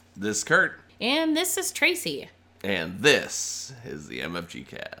This is Kurt. And this is Tracy. And this is the MFG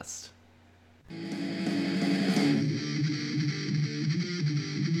Cast.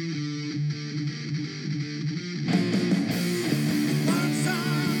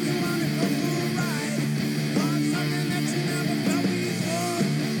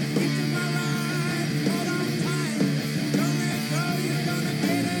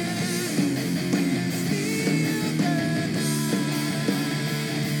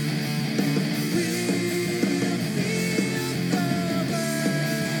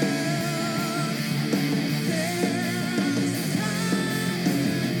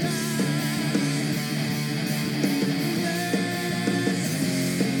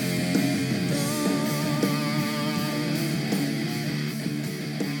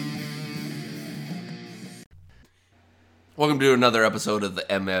 Welcome to another episode of the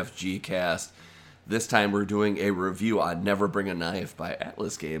MFG Cast. This time we're doing a review on Never Bring a Knife by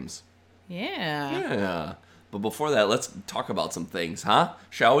Atlas Games. Yeah. But before that, let's talk about some things, huh?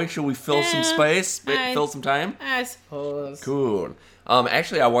 Shall we? Should we fill some space? Fill some time? I suppose. Cool.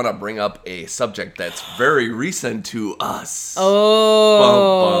 Actually, I want to bring up a subject that's very recent to us. Oh.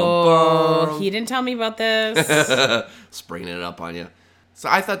 Bum, bum, bum. He didn't tell me about this. Springing it up on you. So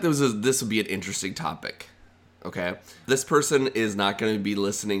I thought this would be an interesting topic. Okay, this person is not going to be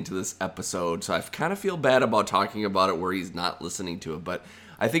listening to this episode, so I kind of feel bad about talking about it where he's not listening to it, but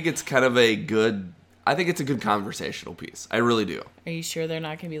I think it's kind of a good conversational piece. I really do. Are you sure they're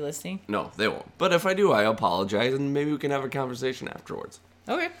not going to be listening? No, they won't. But if I do, I apologize, and maybe we can have a conversation afterwards.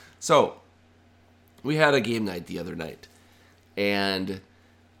 Okay. So, we had a game night the other night, and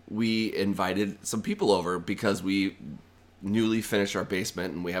we invited some people over because we newly finished our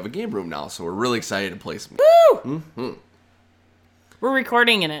basement and we have a game room now, so we're really excited to play some games. Woo! Mm-hmm. We're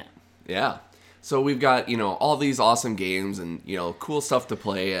recording in it. Yeah. So we've got, all these awesome games and, cool stuff to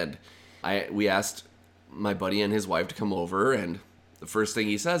play, and we asked my buddy and his wife to come over, and the first thing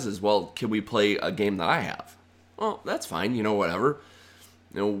he says is, well, can we play a game that I have? Well, that's fine, whatever.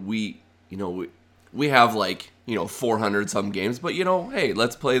 We have 400 some games, but hey,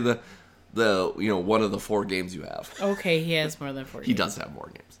 let's play the one of the 4 games you have. Okay, he has more than 4 games. He does have more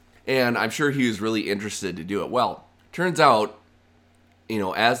games. And I'm sure he was really interested to do it. Well, turns out,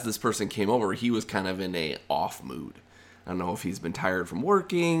 as this person came over, he was kind of in a off mood. I don't know if he's been tired from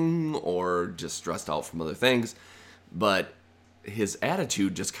working or just stressed out from other things, but his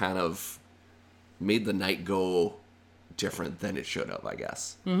attitude just kind of made the night go different than it should have, I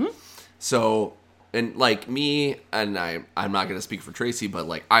guess. Mm-hmm. So, and me, and I'm not going to speak for Tracy,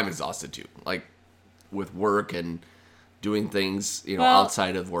 but I'm exhausted too. With work and doing things,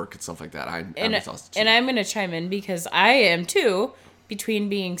 outside of work and stuff like that. I'm exhausted too. And I'm going to chime in because I am too, between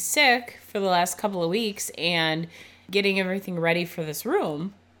being sick for the last couple of weeks and getting everything ready for this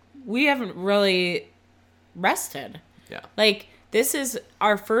room. We haven't really rested. Yeah. This is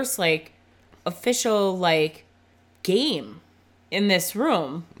our first, official, game in this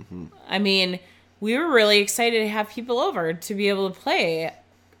room. Mm-hmm. I mean, we were really excited to have people over to be able to play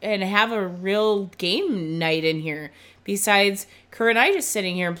and have a real game night in here. Besides Kurt and I just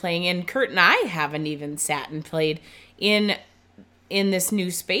sitting here and playing, and Kurt and I haven't even sat and played in this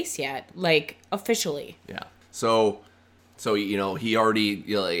new space yet, officially. Yeah. So he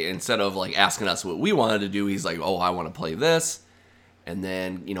already, instead of asking us what we wanted to do, he's like, oh, I want to play this. And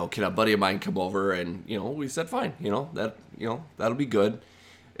then, can a buddy of mine come over? And, we said, fine, that'll be good.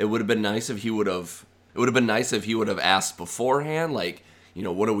 It would have been nice if he would have asked beforehand,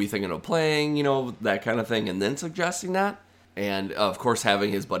 what are we thinking of playing, that kind of thing, and then suggesting that. And of course,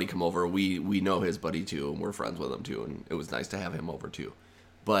 having his buddy come over, we know his buddy too, and we're friends with him too, and it was nice to have him over too.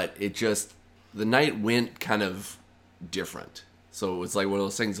 But the night went kind of different. So it was one of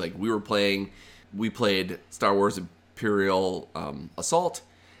those things, we played Star Wars Imperial Assault,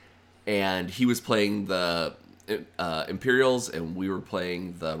 and he was playing the Imperials, and we were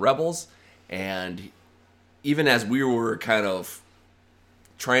playing the Rebels. And even as we were kind of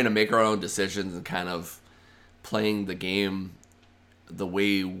trying to make our own decisions and kind of playing the game the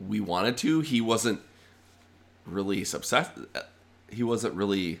way we wanted to, he wasn't really obsessed. He wasn't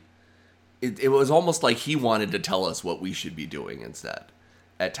really... It was almost like he wanted to tell us what we should be doing instead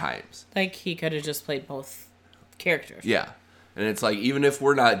at times. He could have just played both characters. Yeah. And it's even if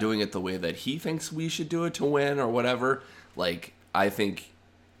we're not doing it the way that he thinks we should do it to win or whatever, I think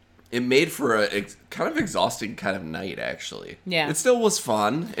it made for a kind of exhausting kind of night, actually. Yeah. It still was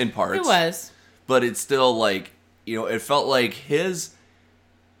fun in parts. It was. But it's still it felt like his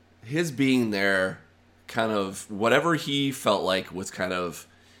being there kind of, whatever he felt like was kind of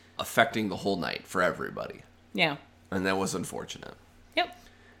affecting the whole night for everybody. Yeah. And that was unfortunate. Yep.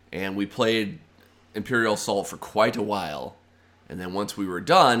 And we played Imperial Assault for quite a while. And then once we were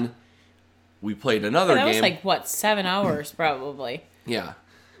done, we played another game. That was 7 hours probably. Yeah.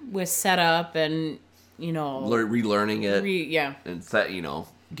 With setup and, relearning it. Yeah. And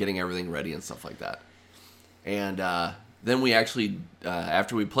getting everything ready and stuff like that. And then we actually,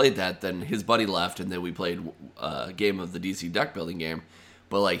 after we played that, then his buddy left, and then we played a game of the DC deck building game.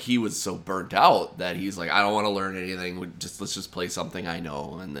 But he was so burnt out that he's like, I don't want to learn anything. Let's just play something I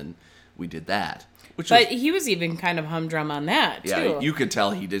know. And then we did that. He was even kind of humdrum on that too. Yeah, you could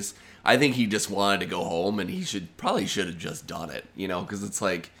tell I think he just wanted to go home, and he should have just done it. Because it's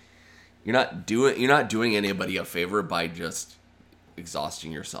like you're not doing anybody a favor by just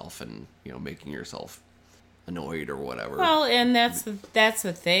exhausting yourself and making yourself annoyed or whatever. Well, and that's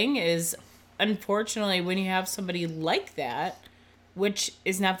the thing is, unfortunately, when you have somebody like that, which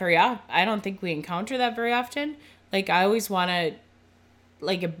is not very often, I don't think we encounter that very often. I always want to,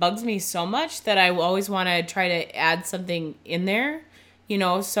 it bugs me so much that I always want to try to add something in there,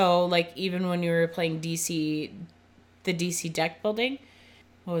 So even when you were playing the DC deck building,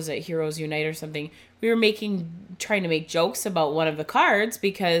 what was it, Heroes Unite or something? We were trying to make jokes about one of the cards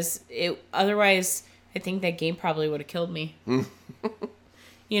because otherwise I think that game probably would have killed me.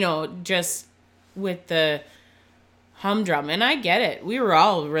 Just with the humdrum. And I get it. We were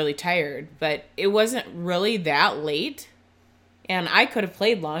all really tired, but it wasn't really that late. And I could have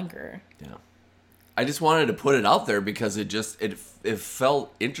played longer. Yeah. I just wanted to put it out there because it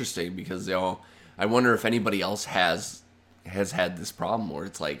felt interesting because, I wonder if anybody else has had this problem where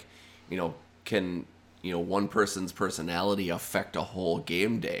it's can, one person's personality affect a whole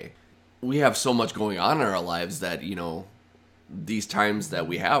game day. We have so much going on in our lives that, these times that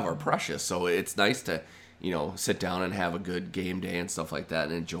we have are precious. So it's nice to, sit down and have a good game day and stuff like that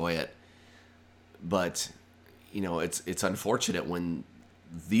and enjoy it. But, it's unfortunate when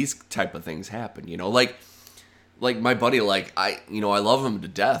these type of things happen, like my buddy, I love him to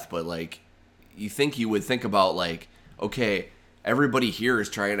death, but you think you would think about okay, everybody here is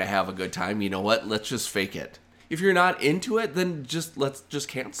trying to have a good time. You know what? Let's just fake it. If you're not into it, then let's just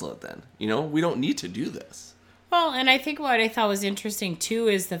cancel it then. We don't need to do this. Well, and I think what I thought was interesting too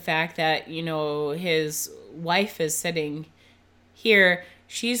is the fact that, his wife is sitting here.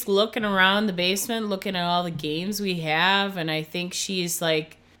 She's looking around the basement, looking at all the games we have. And I think she's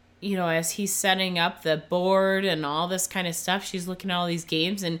as he's setting up the board and all this kind of stuff, she's looking at all these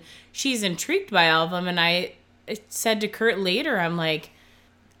games and she's intrigued by all of them. And I said to Kurt later, I'm like,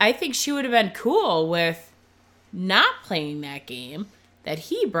 I think she would have been cool with not playing that game that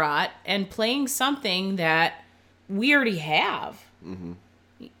he brought and playing something that we already have. Mm-hmm.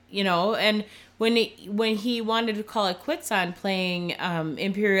 And when he wanted to call it quits on playing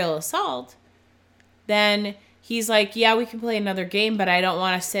Imperial Assault, then he's like, yeah, we can play another game, but I don't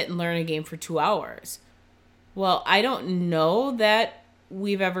want to sit and learn a game for 2 hours. Well, I don't know that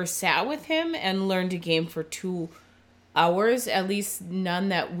we've ever sat with him and learned a game for 2 hours, at least none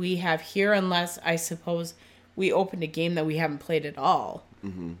that we have here, unless I suppose we opened a game that we haven't played at all.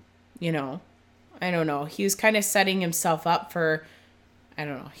 Mm-hmm. I don't know. He was kind of setting himself up for, I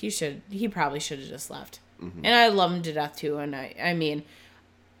don't know. He probably should have just left. Mm-hmm. And I love him to death too. And I mean,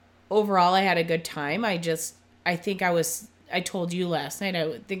 overall, I had a good time. I told you last night,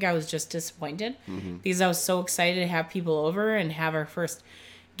 I think I was just disappointed because I was so excited to have people over and have our first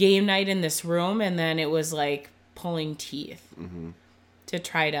game night in this room. And then it was like pulling teeth to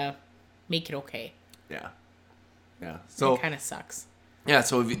try to make it okay. Yeah. Yeah. So it kind of sucks. Yeah.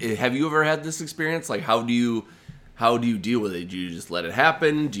 So have you ever had this experience? How do you deal with it? Do you just let it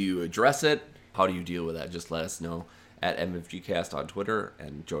happen? Do you address it? How do you deal with that? Just let us know at MFGcast on Twitter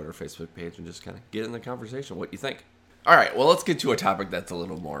and join our Facebook page and just kind of get in the conversation. What you think? All right. Well, let's get to a topic that's a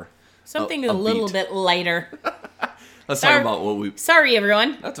little more something a little bit lighter. Let's talk about what we. Sorry,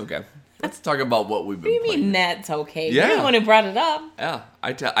 everyone. That's okay. Let's talk about what we've been. What do you mean that's okay? Yeah. You're the one who brought it up. Yeah.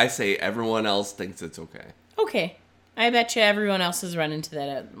 I say everyone else thinks it's okay. Okay. I bet you everyone else has run into that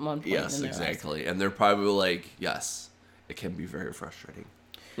at one point. Yes, in their exactly. lives. And they're probably like, yes, it can be very frustrating.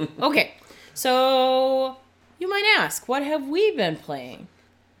 Okay. So you might ask, what have we been playing?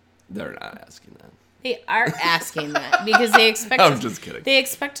 They're not asking that. They are asking that because they expect I'm just kidding. They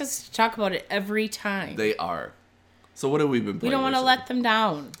expect us to talk about it every time. They are. So what have we been playing? We don't want to let them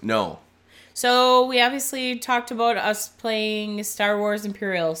down. No. So we obviously talked about us playing Star Wars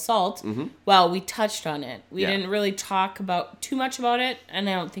Imperial Assault. Mm-hmm. Well, we touched on it. We didn't really talk too much about it, and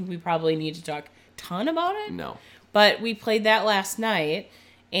I don't think we probably need to talk a ton about it. No. But we played that last night,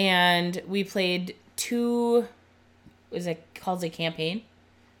 and we played two campaign?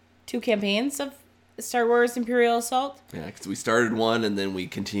 2 campaigns of Star Wars Imperial Assault. Yeah, because we started one and then we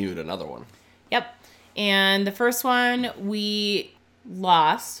continued another one. Yep. And the first one we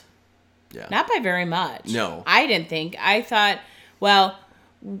lost. Yeah. Not by very much. No. I didn't think. I thought, well,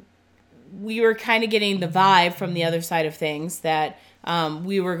 we were kind of getting the vibe from the other side of things that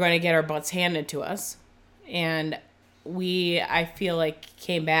we were going to get our butts handed to us. And I feel like,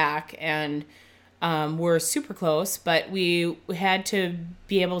 came back and were super close. But we had to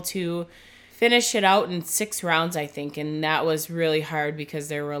be able to finish it out in 6 rounds, I think. And that was really hard because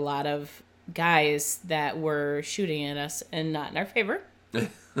there were a lot of guys that were shooting at us and not in our favor.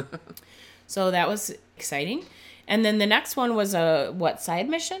 So that was exciting. And then the next one was a side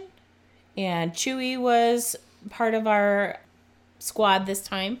mission? And Chewie was part of our squad this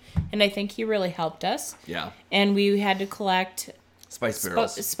time, and I think he really helped us. Yeah. And we had to collect spice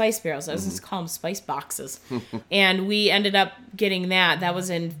barrels. Spice barrels. I was just call them spice boxes. And we ended up getting that. That was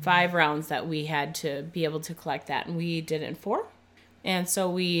in 5 rounds that we had to be able to collect that, and we did it in 4. And so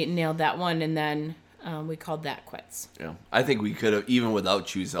we nailed that one, and then we called that quits. Yeah, I think we could have, even without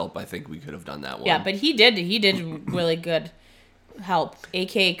Chew's help, I think we could have done that one. Yeah, but he did really good help.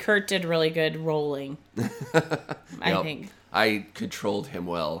 AK Kurt did really good rolling. I think. I controlled him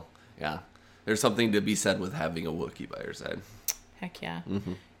well. Yeah. There's something to be said with having a Wookiee by your side. Heck yeah.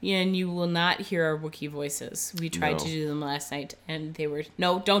 Mm-hmm. Yeah, and you will not hear our Wookiee voices. We tried to do them last night, and they were,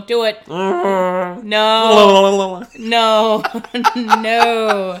 no, don't do it. No. No. No.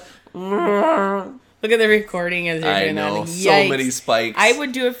 Look at the recording as you're doing that. I know, so many spikes. I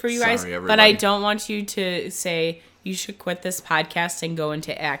would do it for you guys, everybody. but I don't want you to say you should quit this podcast and go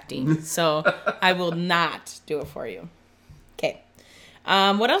into acting. So I will not do it for you. Okay.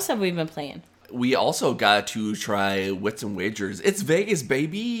 What else have we been playing? We also got to try Wits and Wagers. It's Vegas,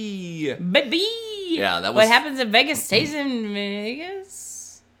 baby! Baby! Yeah, that was... What happens in Vegas stays in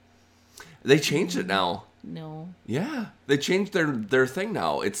Vegas? They changed it now. No. Yeah, they changed their thing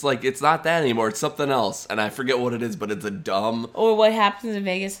now. It's like, it's not that anymore. It's something else. And I forget what it is, but it's a dumb... Or what happens in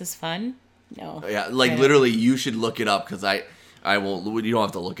Vegas is fun? No. Yeah, like literally you should look it up because I won't... You don't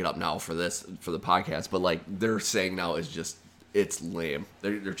have to look it up now for the podcast, but like they're saying now is just... It's lame.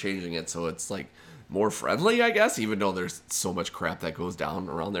 They're changing it so it's like more friendly, I guess, even though there's so much crap that goes down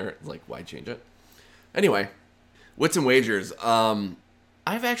around there. Like, why change it? Anyway, Wits and Wagers. I've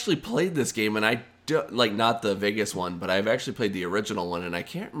actually played this game, and like, not the Vegas one, but I've actually played the original one, and I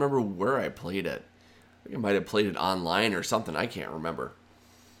can't remember where I played it. I think I might have played it online or something. I can't remember.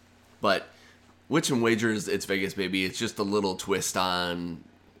 But Wits and Wagers, it's Vegas, baby. It's just a little twist on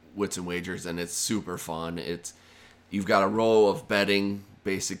Wits and Wagers, and it's super fun. You've got a row of betting,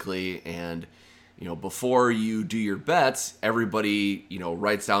 basically, and, before you do your bets, everybody,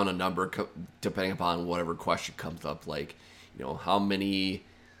 writes down a number depending upon whatever question comes up. Like, how many...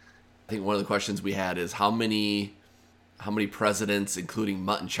 I think one of the questions we had is how many presidents, including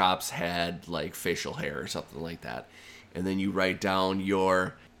mutton chops, had like facial hair or something like that. And then you write down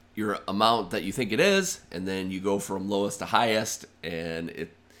your amount that you think it is, and then you go from lowest to highest, and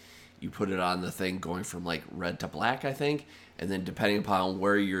you put it on the thing going from like red to black, I think. And then depending upon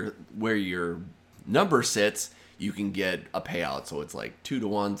where your number sits, you can get a payout. So it's like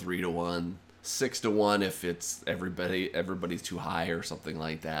 2-1, 3-1, 6-1 if it's everybody's too high or something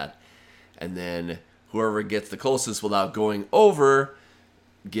like that. And then whoever gets the closest without going over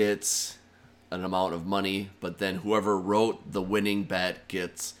gets an amount of money. But then whoever wrote the winning bet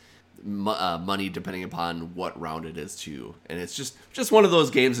gets money depending upon what round it is too. And it's just one of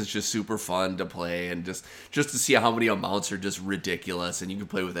those games that's just super fun to play, and just to see how many amounts are just ridiculous. And you can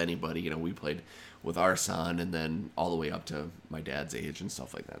play with anybody. We played with our son and then all the way up to my dad's age and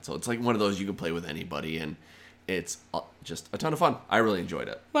stuff like that. So it's like one of those you can play with anybody, and it's just a ton of fun. I really enjoyed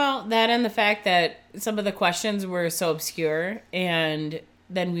it. Well, that and the fact that some of the questions were so obscure, and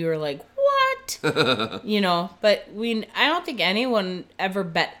then we were like, what? But I don't think anyone ever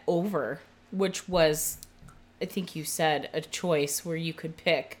bet over, which was, I think you said, a choice where you could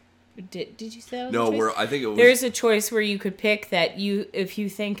pick. Did you say that was a choice? I think it was... There's a choice where you could pick that if you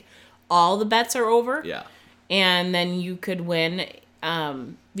think all the bets are over. Yeah. And then you could win...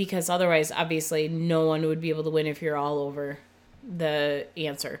 because otherwise, obviously, no one would be able to win if you're all over the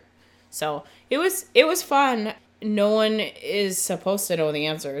answer. So it was fun. No one is supposed to know the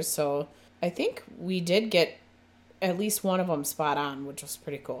answers, so I think we did get at least one of them spot on, which was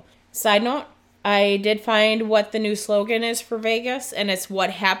pretty cool. Side note, I did find what the new slogan is for Vegas, and it's "What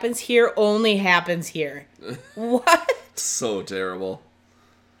happens here only happens here." What? So terrible.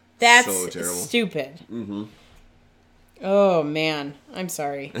 That's so terrible. Stupid. Mm-hmm. Oh, man. I'm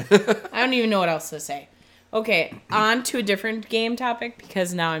sorry. I don't even know what else to say. Okay, on to a different game topic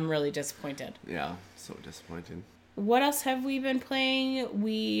because now I'm really disappointed. Yeah, so disappointing. What else have we been playing?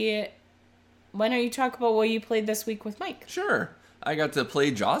 Why don't you talk about what you played this week with Mike? Sure. I got to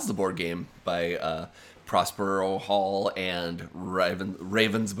play Jaws, the board game by Prospero Hall and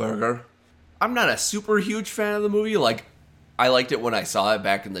Ravensburger. I'm not a super huge fan of the movie. Like, I liked it when I saw it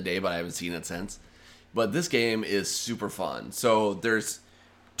back in the day, but I haven't seen it since. But this game is super fun. So there's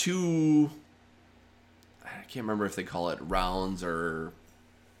two, I can't remember if they call it rounds or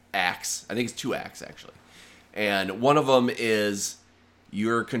acts. I think it's 2 acts, actually. And one of them is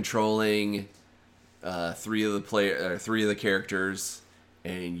you're controlling three of the characters,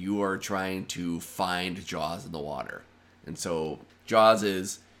 and you are trying to find Jaws in the water. And so Jaws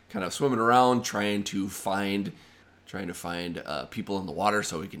is kind of swimming around trying to find people in the water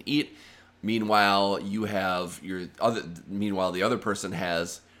so he can eat. Meanwhile, the other person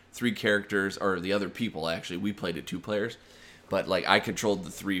has 3 characters, or the other people actually. We played it 2 players, but like I controlled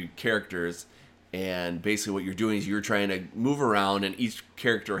the 3 characters, and basically what you're doing is you're trying to move around, and each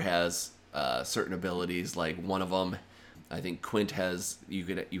character has certain abilities. Like one of them, I think Quint has.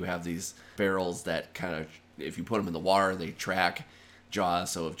 You have these barrels that kind of, if you put them in the water, they track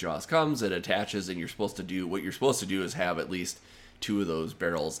Jaws. So if Jaws comes, it attaches, and what you're supposed to do is have at least 2 of those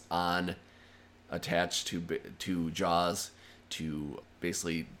barrels attached to Jaws to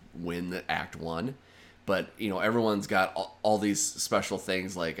basically win the Act 1. But, everyone's got all these special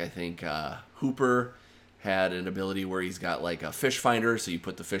things. Like, I think Hooper had an ability where he's got, like, a fish finder. So you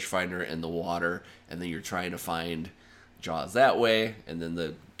put the fish finder in the water, and then you're trying to find Jaws that way. And then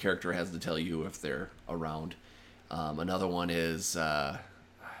the character has to tell you if they're around. Another one is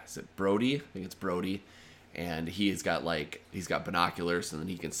it Brody? I think it's Brody. And he's got binoculars, and then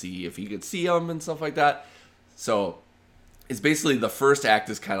he can see if he can see them and stuff like that. So it's basically the first act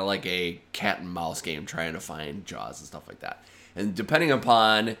is kind of like a cat and mouse game trying to find Jaws and stuff like that. And depending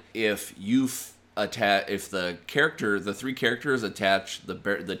upon if the 3 characters attach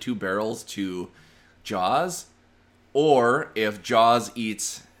the 2 barrels to Jaws, or if Jaws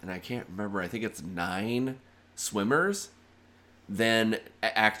eats, and I can't remember, I think it's 9 swimmers, then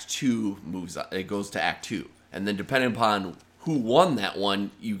Act 2 moves up. It goes to Act 2. And then depending upon who won that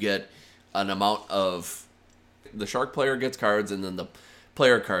one, you get an amount of... The shark player gets cards, and then the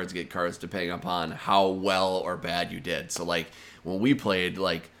player cards get cards depending upon how well or bad you did. So, like, when we played,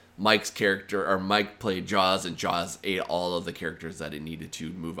 like, Mike played Jaws, and Jaws ate all of the characters that it needed to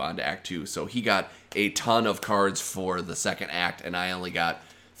move on to Act 2. So he got a ton of cards for the second act, and I only got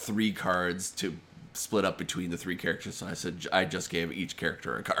 3 cards to split up between the 3 characters. So I said I just gave each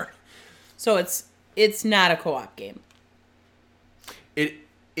character a card. So it's not a co-op game.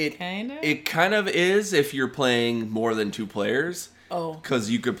 It kind of is if you're playing more than 2 players. Oh. Because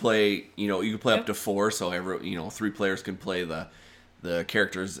you could play up to 4, so 3 players can play the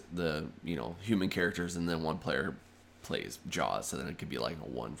characters, the human characters, and then 1 player plays Jaws. So then it could be like a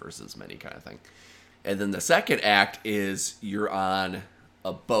 1 versus many kind of thing. And then the second act is you're on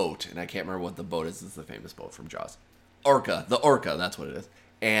a boat, and I can't remember what the boat is. It's the famous boat from Jaws. The Orca, that's what it is.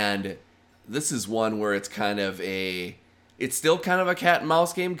 And this is one where it's still kind of a cat and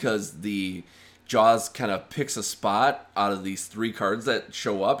mouse game, because the Jaws kind of picks a spot out of these 3 cards that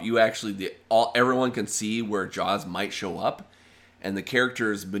show up. Everyone can see where Jaws might show up, and the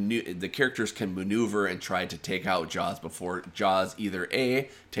characters can maneuver and try to take out Jaws before Jaws either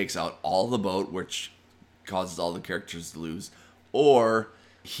A, takes out all the boat, which causes all the characters to lose, or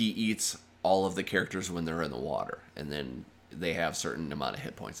he eats all of the characters when they're in the water, and then they have certain amount of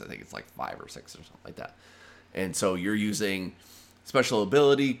hit points. I think it's like 5 or 6 or something like that. And so you're using special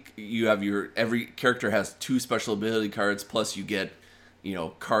ability. Every character has 2 special ability cards, plus you get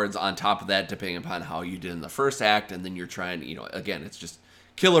cards on top of that depending upon how you did in the first act. And then you're trying, again, it's just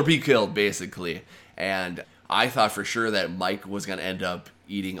kill or be killed basically. And I thought for sure that Mike was going to end up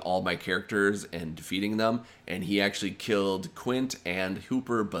eating all my characters and defeating them, and he actually killed Quint and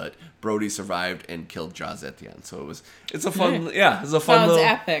Hooper, but Brody survived and killed Jaws at the end. So it's a fun, Sounds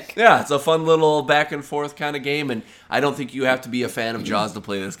epic. Yeah, it's a fun little back and forth kind of game, and I don't think you have to be a fan of Jaws to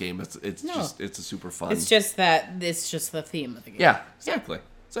play this game. It's a super fun. It's just the theme of the game. Yeah, exactly.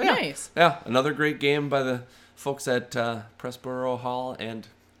 So nice. Yeah, another great game by the folks at Prospero Hall and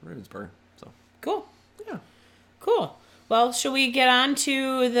Ravensburger. So cool. Yeah. Cool. Well, should we get on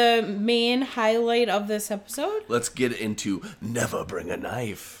to the main highlight of this episode? Let's get into Never Bring a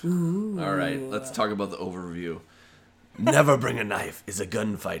Knife. Ooh. All right, let's talk about the overview. Never Bring a Knife is a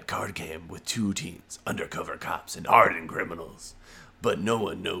gunfight card game with 2 teams, undercover cops and hardened criminals. But no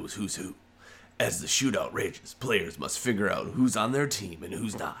one knows who's who. As the shootout rages, players must figure out who's on their team and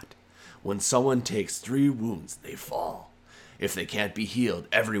who's not. When someone takes 3 wounds, they fall. If they can't be healed,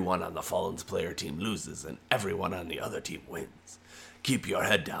 everyone on the Fallen's player team loses and everyone on the other team wins. Keep your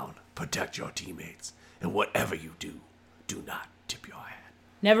head down, protect your teammates, and whatever you do, do not tip your hat.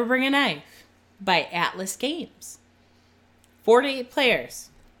 Never Bring a Knife by Atlas Games. 4 to 8 players.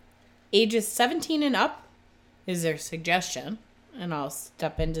 Ages 17 and up is their suggestion, and I'll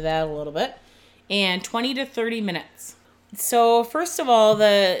step into that a little bit. And 20 to 30 minutes. So first of all,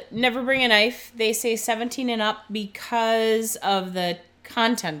 the Never Bring a Knife, they say 17 and up because of the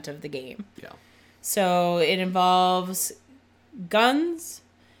content of the game. Yeah. So it involves guns,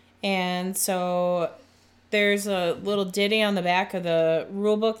 and so there's a little ditty on the back of the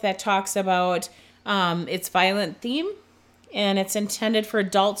rulebook that talks about its violent theme, and it's intended for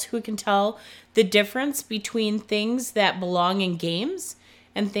adults who can tell the difference between things that belong in games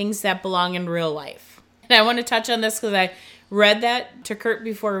and things that belong in real life. And I want to touch on this because I read that to Kurt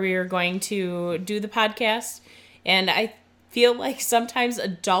before we were going to do the podcast, and I feel like sometimes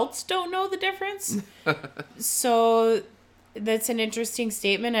adults don't know the difference. So that's an interesting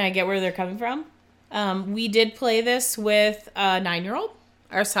statement, and I get where they're coming from. We did play this with a 9-year-old,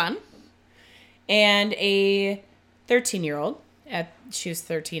 our son, and a 13-year-old. She was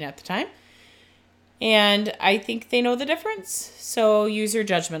 13 at the time. And I think they know the difference. So use your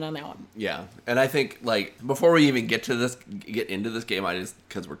judgment on that one. Yeah. And I think, like, before we even get into this game,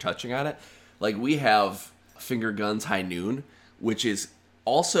 because we're touching on it, like, we have Finger Guns High Noon, which is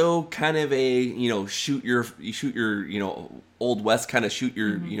also kind of a, shoot your, Old West kind of shoot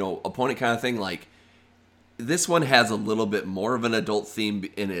your, opponent kind of thing. Like, this one has a little bit more of an adult theme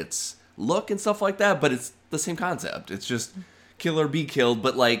in its look and stuff like that, but it's the same concept. It's just kill or be killed,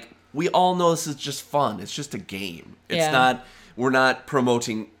 but, like, we all know this is just fun. It's just a game. It's not, we're not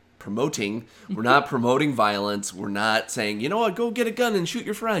promoting, we're not promoting violence. We're not saying, you know what, go get a gun and shoot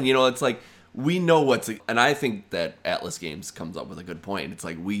your friend. It's like, we know and I think that Atlas Games comes up with a good point. It's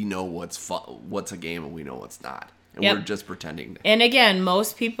like, we know what's fun, what's a game, and we know what's not. And we're just pretending. And again,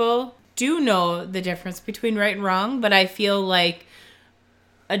 most people do know the difference between right and wrong, but I feel like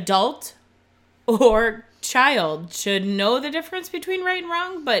adult or child should know the difference between right and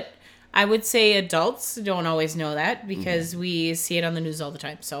wrong, but I would say adults don't always know that because we see it on the news all the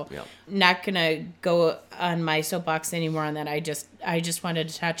time. So not going to go on my soapbox anymore on that. I just wanted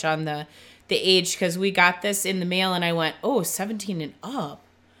to touch on the age because we got this in the mail and I went, 17 and up.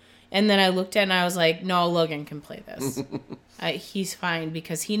 And then I looked at it and I was like, no, Logan can play this. He's fine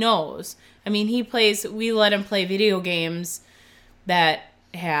because he knows. I mean, we let him play video games that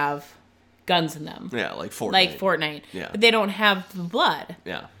have guns in them. Yeah, like Fortnite. Yeah. But they don't have the blood.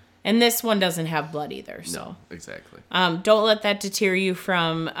 Yeah. And this one doesn't have blood either. So. No, exactly. Don't let that deter you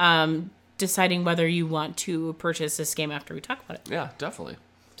from deciding whether you want to purchase this game after we talk about it. Yeah, definitely.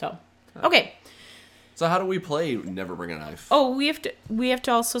 So, okay. So how do we play Never Bring a Knife? Oh, we have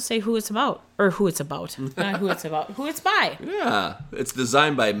to also say who it's about. Or who it's about. Not who it's about. Who it's by. Yeah. It's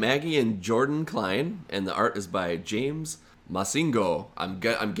designed by Maggie and Jordan Klein, and the art is by James Masingo. I'm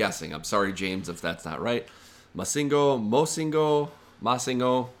guessing. I'm sorry, James, if that's not right. Mosingo.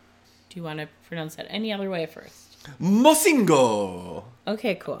 Do you want to pronounce that any other way first? Mosingo.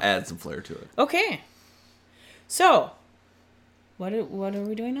 Okay, cool. Add some flair to it. Okay. So, what are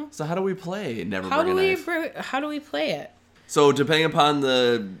we doing now? So how do we play Never Bring a Knife? How do we play it? So depending upon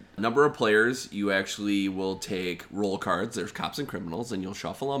the number of players, you actually will take roll cards. There's cops and criminals, and you'll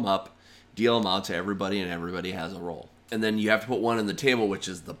shuffle them up, deal them out to everybody, and everybody has a roll. And then you have to put one on the table, which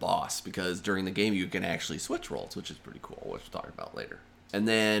is the boss, because during the game you can actually switch roles, which is pretty cool, which we'll talk about later. And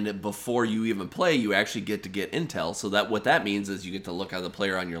then before you even play, you actually get to get intel. So that what that means is you get to look at the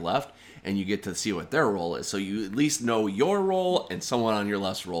player on your left, and you get to see what their role is. So you at least know your role and someone on your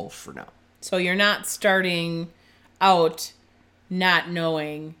left's role for now. So you're not starting out not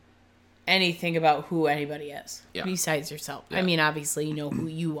knowing anything about who anybody is besides yourself. Yeah. I mean, obviously you know who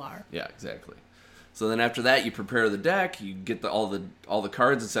you are. Yeah, exactly. So then after that, you prepare the deck. You get all the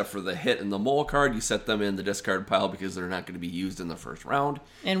cards except for the hit and the mole card. You set them in the discard pile because they're not going to be used in the first round.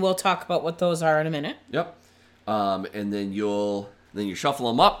 And we'll talk about what those are in a minute. Yep. And then you shuffle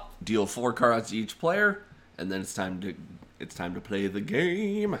them up, deal 4 cards to each player, and then it's time to play the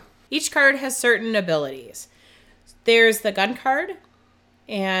game. Each card has certain abilities. There's the gun card,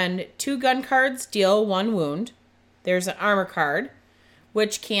 and 2 gun cards deal 1 wound. There's an armor card,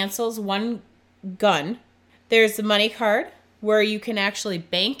 which cancels 1 gun. There's the money card, where you can actually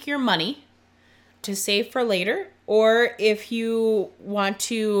bank your money to save for later, or if you want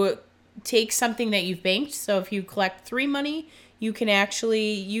to take something that you've banked, so if you collect 3 money, you can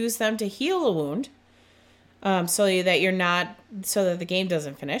actually use them to heal a wound, so that the game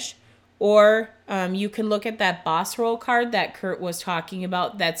doesn't finish. Or you can look at that boss roll card that Kurt was talking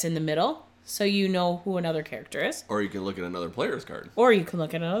about that's in the middle, so you know who another character is. Or you can look at another player's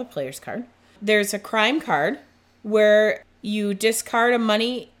card. There's a crime card where you discard a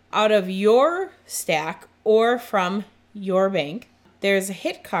money out of your stack or from your bank. There's a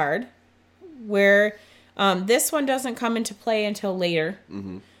hit card where this one doesn't come into play until later.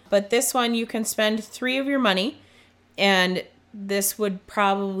 Mm-hmm. But this one you can spend 3 of your money, and this would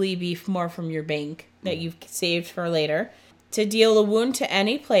probably be more from your bank that you've saved for later, to deal a wound to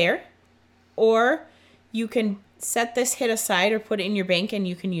any player. Or you can set this hit aside or put it in your bank and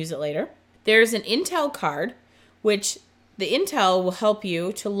you can use it later. There's an intel card, which the intel will help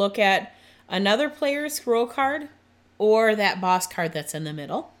you to look at another player's roll card or that boss card that's in the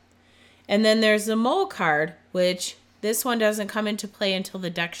middle. And then there's the mole card, which this one doesn't come into play until the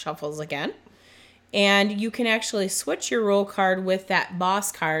deck shuffles again. And you can actually switch your roll card with that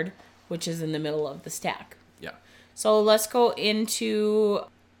boss card, which is in the middle of the stack. Yeah. So let's go into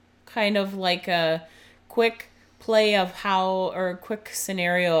kind of like a quick play of how, or a quick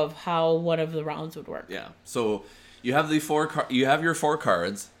scenario of how one of the rounds would work. Yeah. So you have you have your 4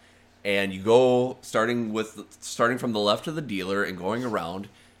 cards, and you go starting from the left of the dealer and going around.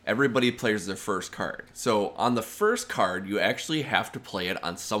 Everybody plays their first card. So on the first card, you actually have to play it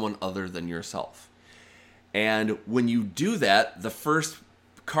on someone other than yourself. And when you do that, the first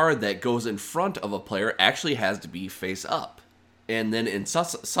card that goes in front of a player actually has to be face up. And then in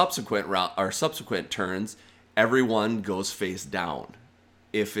subsequent turns, everyone goes face down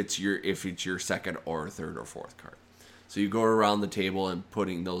if it's your second or third or fourth card. So you go around the table and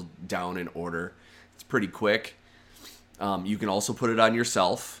putting those down in order. It's pretty quick. You can also put it on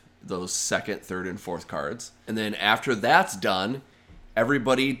yourself, those second, third, and fourth cards. And then after that's done,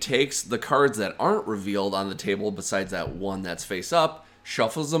 everybody takes the cards that aren't revealed on the table besides that one that's face up,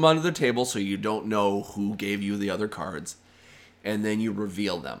 shuffles them under the table so you don't know who gave you the other cards, and then you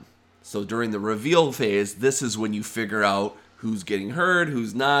reveal them. So during the reveal phase, this is when you figure out who's getting hurt,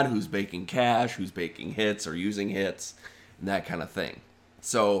 who's not, who's baking cash, who's baking hits or using hits, and that kind of thing.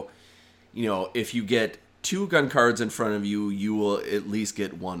 So, if you get 2 gun cards in front of you, you will at least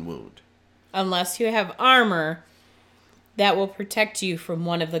get 1 wound. Unless you have armor that will protect you from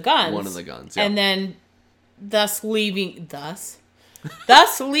one of the guns. One of the guns, yeah. And then thus leaving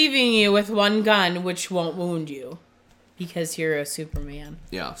you with 1 gun, which won't wound you because you're a Superman.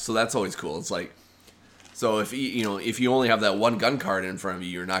 Yeah, so that's always cool. It's like, so if you only have that 1 gun card in front of you,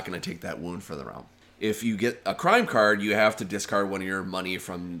 you're not going to take that wound for the round. If you get a crime card, you have to discard one of your money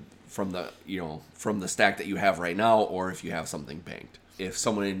from the stack that you have right now, or if you have something banked. If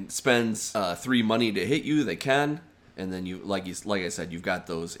someone spends 3 money to hit you, they can. And then like I said, you've got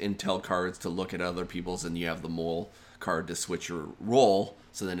those intel cards to look at other people's, and you have the mole card to switch your roll.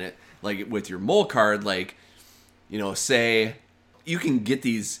 So then it, like with your mole card, say you can get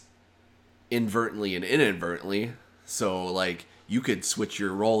these inadvertently and inadvertently. So like you could switch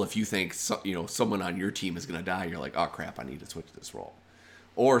your roll if you think someone on your team is gonna die. You're like, oh crap, I need to switch this roll.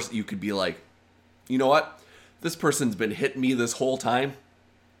 Or you could be like, you know what, this person's been hitting me this whole time.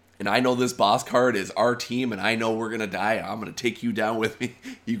 And I know this boss card is our team, and I know we're going to die. I'm going to take you down with me.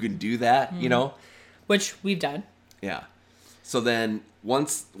 You can do that, Which we've done. Yeah. So then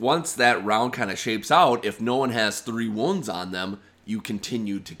once that round kind of shapes out, if no one has 3 wounds on them, you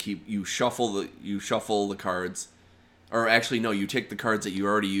continue to you shuffle the cards. Or actually, no, you take the cards that you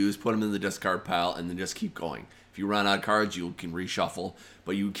already used, put them in the discard pile, and then just keep going. If you run out of cards, you can reshuffle.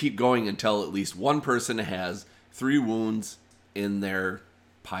 But you keep going until at least one person has 3 wounds in their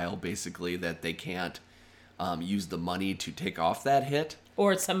pile, basically, that they can't use the money to take off that hit,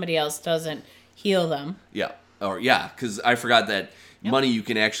 or somebody else doesn't heal them. Because I forgot that money, you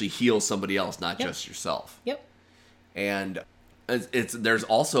can actually heal somebody else, not just yourself. And there's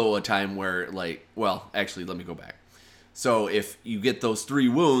also a time where actually, let me go back. So if you get those 3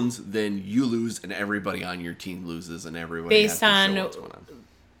 wounds, then you lose and everybody on your team loses, and everybody has to show what's going on.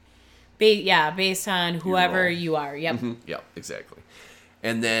 Based on whoever you are. Yep. Mm-hmm. Yep, exactly.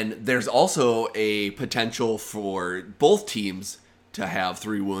 And then there's also a potential for both teams to have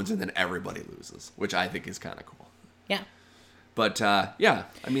 3 wounds, and then everybody loses, which I think is kind of cool. Yeah. But, I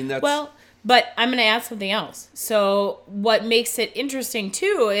mean, that's... Well, but I'm going to add something else. So what makes it interesting,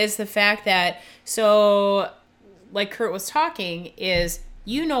 too, is the fact that, like Kurt was talking, is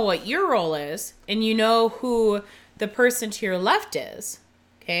you know what your role is, and you know who the person to your left is,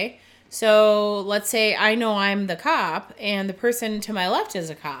 okay? So let's say I know I'm the cop and the person to my left is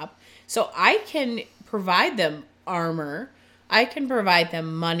a cop. So I can provide them armor. I can provide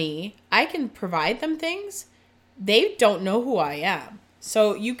them money. I can provide them things. They don't know who I am.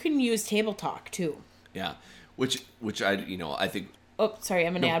 So you can use Table Talk too. Yeah. Which I think. Oh, sorry,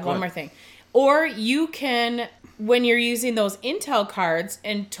 I'm going to add go one ahead. more thing. Or you can, when you're using those Intel cards,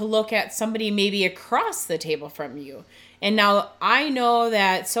 and to look at somebody maybe across the table from you. And now I know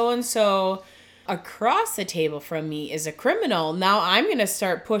that so-and-so across the table from me is a criminal. Now I'm going to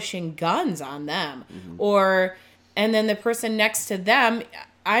start pushing guns on them. And then the person next to them,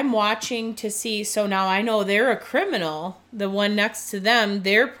 I'm watching to see, so now I know they're a criminal. The one next to them,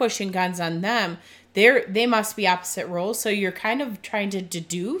 they're pushing guns on them. They must be opposite roles. So you're kind of trying to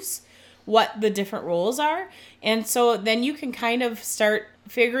deduce what the different roles are. And so then you can kind of start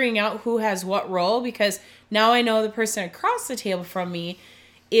figuring out who has what role, because now I know the person across the table from me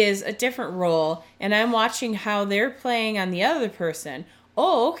is a different role, and I'm watching how they're playing on the other person.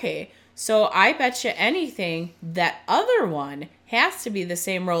 Oh, okay. So I bet you anything that other one has to be the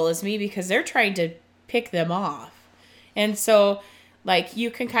same role as me, because they're trying to pick them off. And so, like,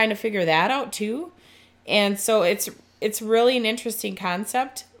 you can kind of figure that out too. And so it's really an interesting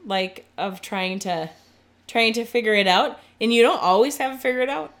concept, like, of trying to figure it out. And you don't always have it figured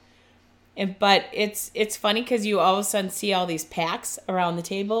out. But it's funny because you all of a sudden see all these packs around the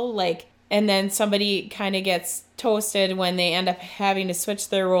table, like, and then somebody kind of gets toasted when they end up having to switch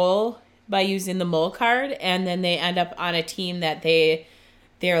their role by using the mole card, and then they end up on a team that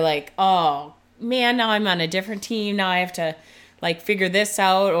they're like, oh man, now I'm on a different team. Now I have to, like, figure this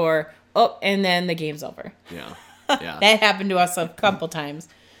out, and then the game's over. Yeah. Yeah. That happened to us a couple times.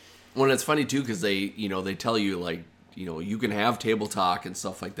 Well, it's funny too, because they tell you, like, you can have table talk and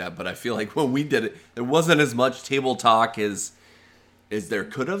stuff like that, but I feel like when we did it, there wasn't as much table talk as there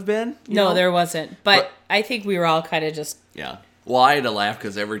could have been. No, there wasn't. But I think we were all kind of just... Yeah. Well, I had to laugh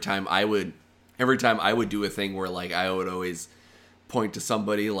because every time I would do a thing where, like, I would always point to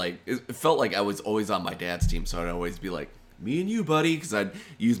somebody, like, it felt like I was always on my dad's team, so I'd always be like, me and you, buddy, because I'd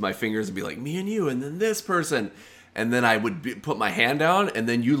use my fingers and be like, me and you, and then this person. And then I would put my hand down, and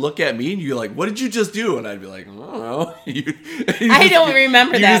then you look at me, and you're like, what did you just do? And I'd be like, I don't know. I don't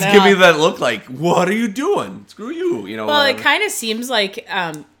remember that. You just give me that look like, what are you doing? Screw you. Well, whatever. it kind of seems like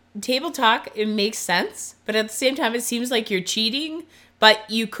table talk, it makes sense. But at the same time, it seems like you're cheating. But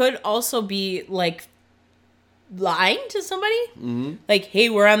you could also be, like, lying to somebody. Mm-hmm. Like, hey,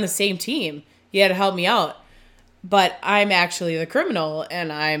 we're on the same team. You had to help me out. But I'm actually the criminal,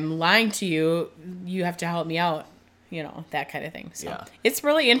 and I'm lying to you. You have to help me out. That kind of thing. So yeah. It's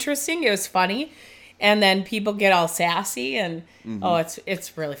really interesting. It was funny. And then people get all sassy, and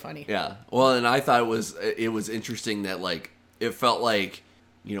it's really funny. Yeah. Well, and I thought it was interesting that, like, it felt like,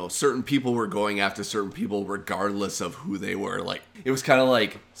 certain people were going after certain people regardless of who they were. Like, it was kind of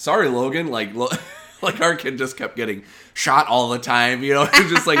like, sorry, Logan, like our kid just kept getting shot all the time. It was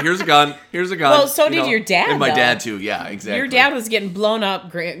just like, here's a gun. Well, so did your dad, and my though. dad too. Yeah, exactly. Your dad was getting blown up.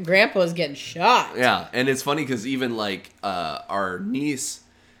 Grandpa was getting shot. Yeah, and it's funny because even, like, our niece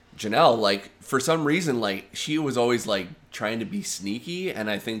Janelle, like, for some reason, like, she was always, like, trying to be sneaky, and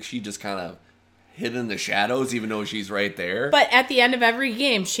I think she just kind of hid in the shadows even though she's right there. But at the end of every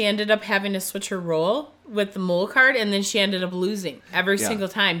game, she ended up having to switch her role with the mole card, and then she ended up losing every single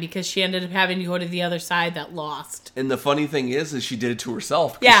time because she ended up having to go to the other side that lost. And the funny thing is she did it to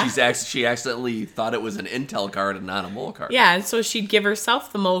herself. Yeah. She accidentally thought it was an Intel card and not a mole card. Yeah, and so she'd give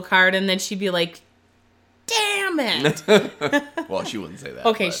herself the mole card, and then she'd be like, damn it. Well, she wouldn't say that.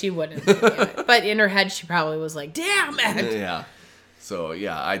 Okay, but. she wouldn't. But in her head, she probably was like, damn it. Yeah. So,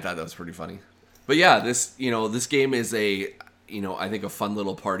 yeah, I thought that was pretty funny. But, yeah, this game is I think a fun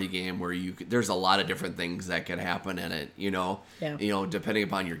little party game where there's a lot of different things that can happen in it, Yeah. Depending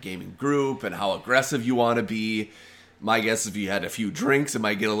upon your gaming group and how aggressive you want to be. My guess is if you had a few drinks, it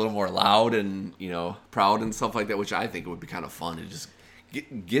might get a little more loud and, proud and stuff like that, which I think would be kind of fun to just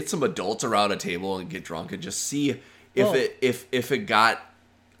get some adults around a table and get drunk and just see if it got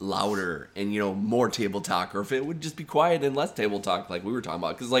louder and, more table talk, or if it would just be quiet and less table talk like we were talking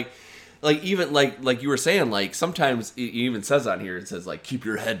about. Because, like even like you were saying, like, sometimes it even says on here, it says, like, keep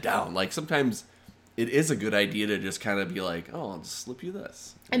your head down. Like, sometimes it is a good idea to just kind of be like, oh, I'll just slip you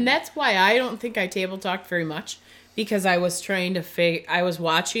this. And that's why I don't think I table talked very much, because I was trying to I was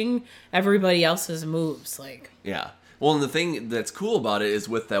watching everybody else's moves. Like, yeah. Well, and the thing that's cool about it is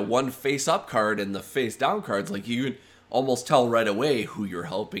with that one face up card and the face down cards, like, you can almost tell right away who you're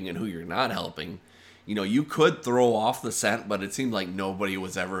helping and who you're not helping. You could throw off the scent, but it seemed like nobody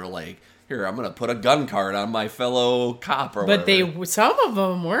was ever like, here, I'm going to put a gun card on my fellow cop or whatever. But some of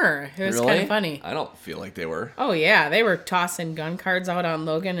them were. It was kind of funny. I don't feel like they were. Oh, yeah. They were tossing gun cards out on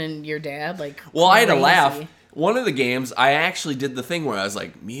Logan and your dad. Like, well, crazy. I had to laugh One of the games, I actually did the thing where I was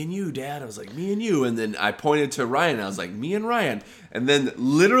like, me and you, Dad. I was like, me and you. And then I pointed to Ryan. I was like, me and Ryan. And then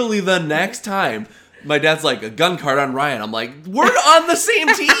literally the next time, my dad's like, a gun card on Ryan. I'm like, we're on the same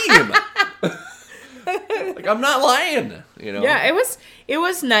team. Like, I'm not lying, you know? Yeah, it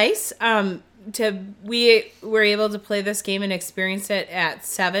was nice. We were able to play this game and experience it at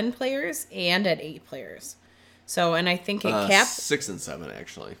 7 players and at 8 players. So, and I think it capped 6 and 7,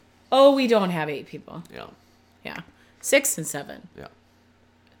 actually. Oh, we don't have 8 people. Yeah. Yeah. 6 and 7. Yeah.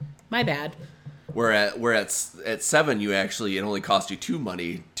 My bad. Where at 7, you actually, it only costs you 2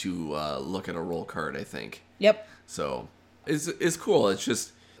 money to look at a roll card, I think. Yep. So it's cool. It's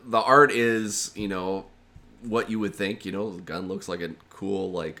just the art is, you know, what you would think. You know, the gun looks like a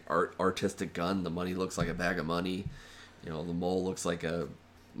cool, like artistic gun. The money looks like a bag of money. You know, the mole looks like a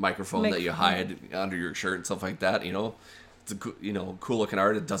microphone that you hide under your shirt and stuff like that. You know, it's a cool looking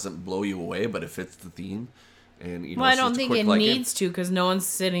art. It doesn't blow you away, but it fits the theme. And you know, well, I don't think it needs to, because no one's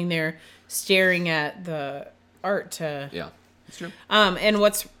sitting there staring at the art to. Yeah, it's true. And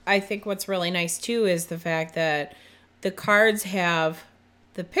I think what's really nice too is the fact that the cards have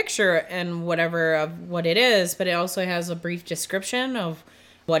the picture and whatever of what it is, but it also has a brief description of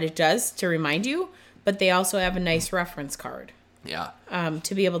what it does to remind you. But they also have a nice reference card. Yeah.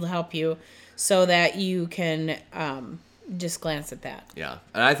 To be able to help you, so that you can just glance at that. Yeah,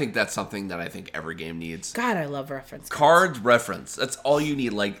 and I think that's something that I think every game needs. God, I love reference cards. Reference. That's all you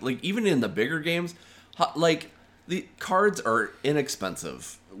need. Like even in the bigger games, like the cards are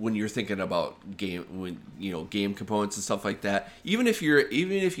inexpensive when you're thinking about game components and stuff like that. Even if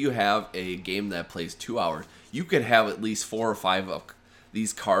you have a game that plays 2 hours, you could have at least 4 or 5 of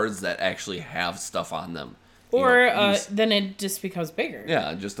these cards that actually have stuff on them. Or then it just becomes bigger.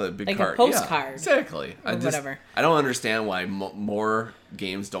 Yeah, just a big like card. A postcard. Yeah, exactly. Or whatever. I don't understand why more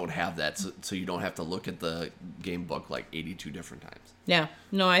games don't have that, so you don't have to look at the game book like 82 different times. Yeah.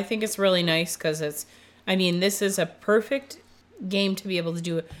 No, I think it's really nice because this is a perfect game to be able to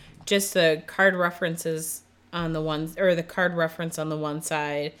do just the card references on the one, or the card reference on the one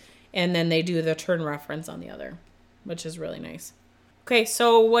side, and then they do the turn reference on the other, which is really nice. Okay,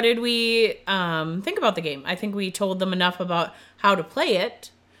 so what did we think about the game? I think we told them enough about how to play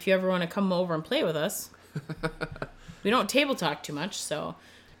it. If you ever want to come over and play with us. We don't table talk too much, so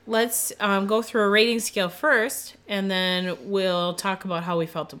let's go through a rating scale first, and then we'll talk about how we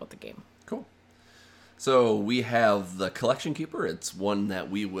felt about the game. Cool. So we have the Collection Keeper. It's one that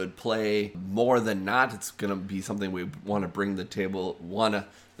we would play more than not. It's going to be something we want to bring to the table,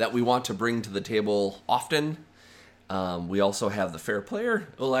 that we want to bring to the table often. We also have the Fair Player.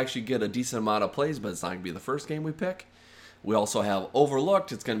 It'll actually get a decent amount of plays, but it's not going to be the first game we pick. We also have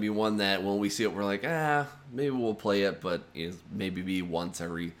Overlooked. It's going to be one that when we see it, we're like, maybe we'll play it, but maybe be once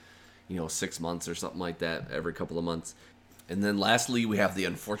every, 6 months or something like that, every couple of months. And then lastly, we have the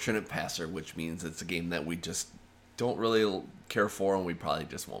Unfortunate Passer, which means it's a game that we just don't really care for, and we probably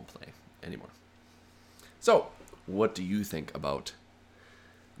just won't play anymore. So, what do you think about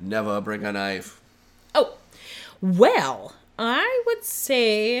Never Bring a Knife? Oh, well, I would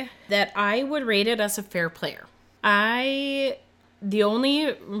say that I would rate it as a Fair Player. The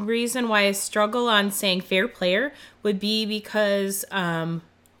only reason why I struggle on saying Fair Player would be because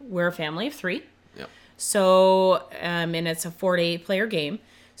we're a family of 3. Yep. So, and it's a 4 to 8 player game.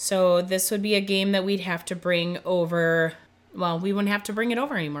 So this would be a game that we'd have to bring over. Well, we wouldn't have to bring it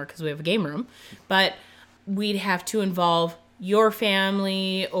over anymore because we have a game room. But we'd have to involve your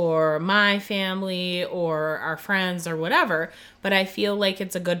family or my family or our friends or whatever. But I feel like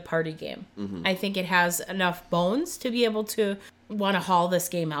it's a good party game. Mm-hmm. I think it has enough bones to be able to want to haul this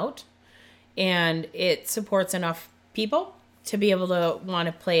game out. And it supports enough people to be able to want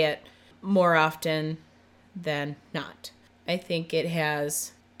to play it more often than not. I think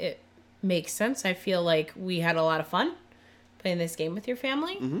it makes sense. I feel like we had a lot of fun playing this game with your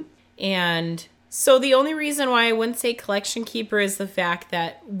family. Mm-hmm. And so the only reason why I wouldn't say Collection Keeper is the fact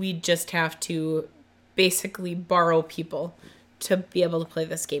that we just have to basically borrow people to be able to play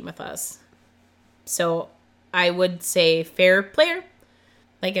this game with us. So I would say Fair Player.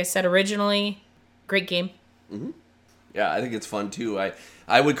 Like I said originally, great game. Mm-hmm. Yeah, I think it's fun too.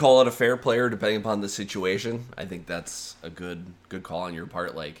 I would call it a Fair Player depending upon the situation. I think that's a good call on your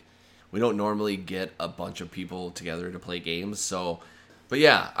part. Like, we don't normally get a bunch of people together to play games, so... But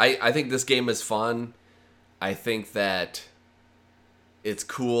yeah, I think this game is fun. I think that it's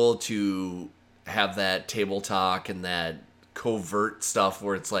cool to have that table talk and that covert stuff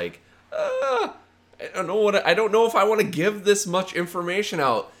where it's like, I don't know if I want to give this much information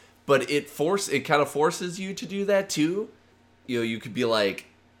out, but it kind of forces you to do that too. You could be like,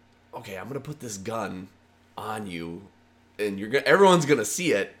 okay, I'm gonna put this gun on you, and everyone's gonna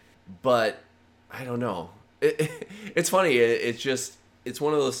see it. But I don't know. It's funny. It's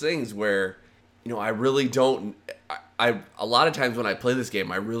one of those things where, I really don't. A lot of times when I play this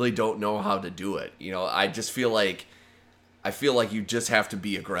game, I really don't know how to do it. I just feel like you just have to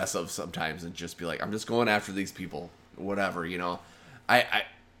be aggressive sometimes and just be like, I'm just going after these people, whatever.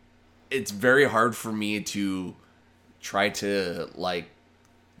 It's very hard for me to try to like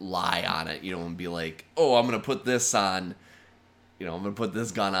lie on it, and be like, oh, I'm gonna put this on, I'm gonna put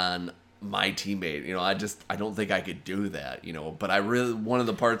this gun on my teammate. I don't think I could do that. But one of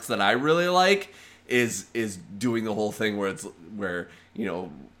the parts that I really like is doing the whole thing where the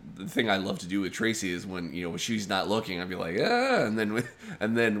thing I love to do with Tracy is when she's not looking, I'd be like, and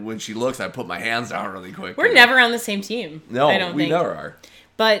then when she looks, I put my hands down really quick. We're never on the same team. No, I don't we think. never are.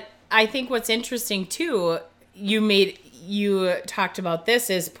 But I think what's interesting too, you talked about this,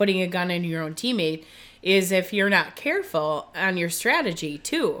 is putting a gun in your own teammate, is if you're not careful on your strategy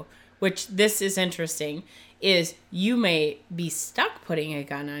too, which this is interesting, is you may be stuck putting a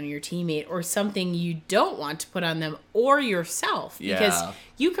gun on your teammate or something you don't want to put on them or yourself. Yeah. Because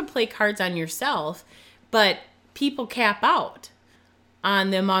you can play cards on yourself, but people cap out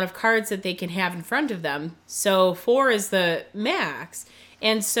on the amount of cards that they can have in front of them. So 4 is the max.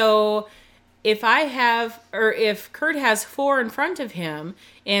 And so if Kurt has 4 in front of him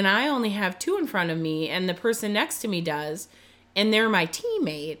and I only have 2 in front of me and the person next to me does, and they're my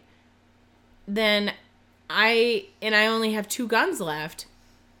teammate, then I only have 2 guns left,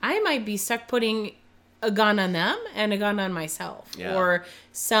 I might be stuck putting a gun on them and a gun on myself. Yeah. Or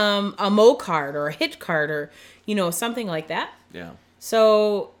a Mo card or a hit card or, something like that. Yeah.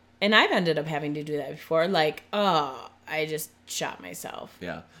 So, and I've ended up having to do that before. Like, I just shot myself.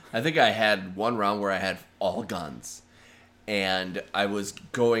 Yeah. I think I had one round where I had all guns. And I was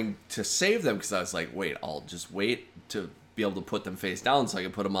going to save them because I was like, wait, I'll just wait to be able to put them face down so I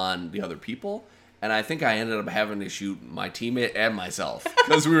can put them on the other people. And I think I ended up having to shoot my teammate and myself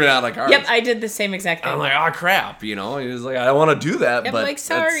because we were out of cards. Yep, I did the same exact thing. I'm like, oh, crap. He was like, I don't want to do that. Yep, but like,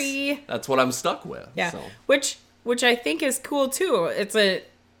 sorry. That's what I'm stuck with. Yeah, So. which I think is cool, too. It's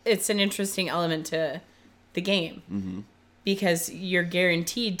an interesting element to the game. Mm-hmm. Because you're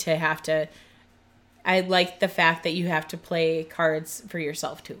guaranteed to have to... I like the fact that you have to play cards for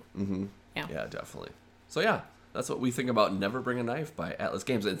yourself, too. Mm-hmm. Yeah, definitely. So, yeah, that's what we think about Never Bring a Knife by Atlas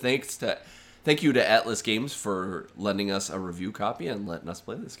Games. And thank you to Atlas Games for lending us a review copy and letting us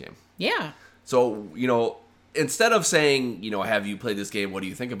play this game. Yeah. So, instead of saying, have you played this game, what do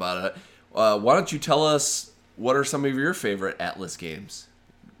you think about it? Why don't you tell us what are some of your favorite Atlas games?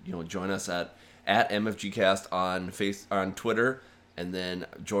 Join us at MFGcast on Twitter, and then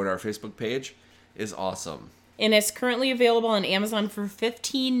join our Facebook page. Is awesome. And it's currently available on Amazon for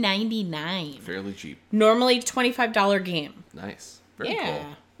 $15.99. Fairly cheap. Normally $25 game. Nice. Very Yeah. cool.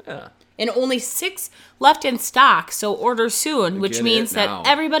 Yeah. And only 6 left in stock, so order soon, which Get means it that now.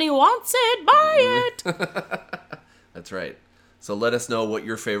 everybody wants it. Buy it! That's right. So let us know what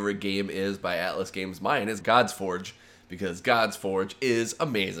your favorite game is by Atlas Games. Mine is God's Forge, because God's Forge is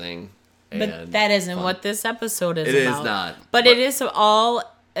amazing. But and that isn't fun. what this episode is It about. is not. But it is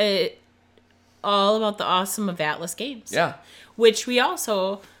all about the awesome of Atlas Games. Yeah. Which we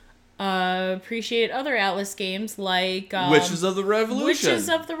also appreciate other Atlas games like... Witches of the Revolution. Witches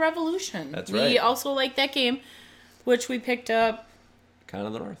of the Revolution. That's We right. also like that game, which we picked up Con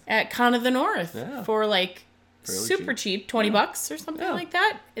of the North. at Con of the North Yeah. for like Fairly super cheap, $20 or something Yeah. like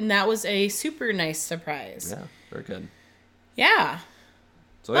that. And that was a super nice surprise. Yeah, very good. Yeah.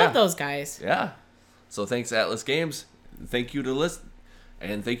 So Love yeah. those guys. Yeah. So thanks, Atlas Games. Thank you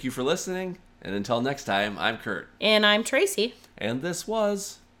and thank you for listening. And until next time, I'm Kurt. And I'm Tracy. And this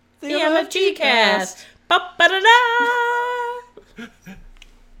was The MFG Cast. Ba-ba-da-da!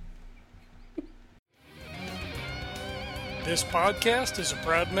 This podcast is a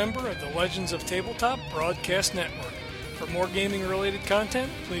proud member of the Legends of Tabletop Broadcast Network. For more gaming-related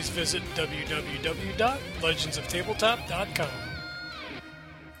content, please visit www.legendsoftabletop.com.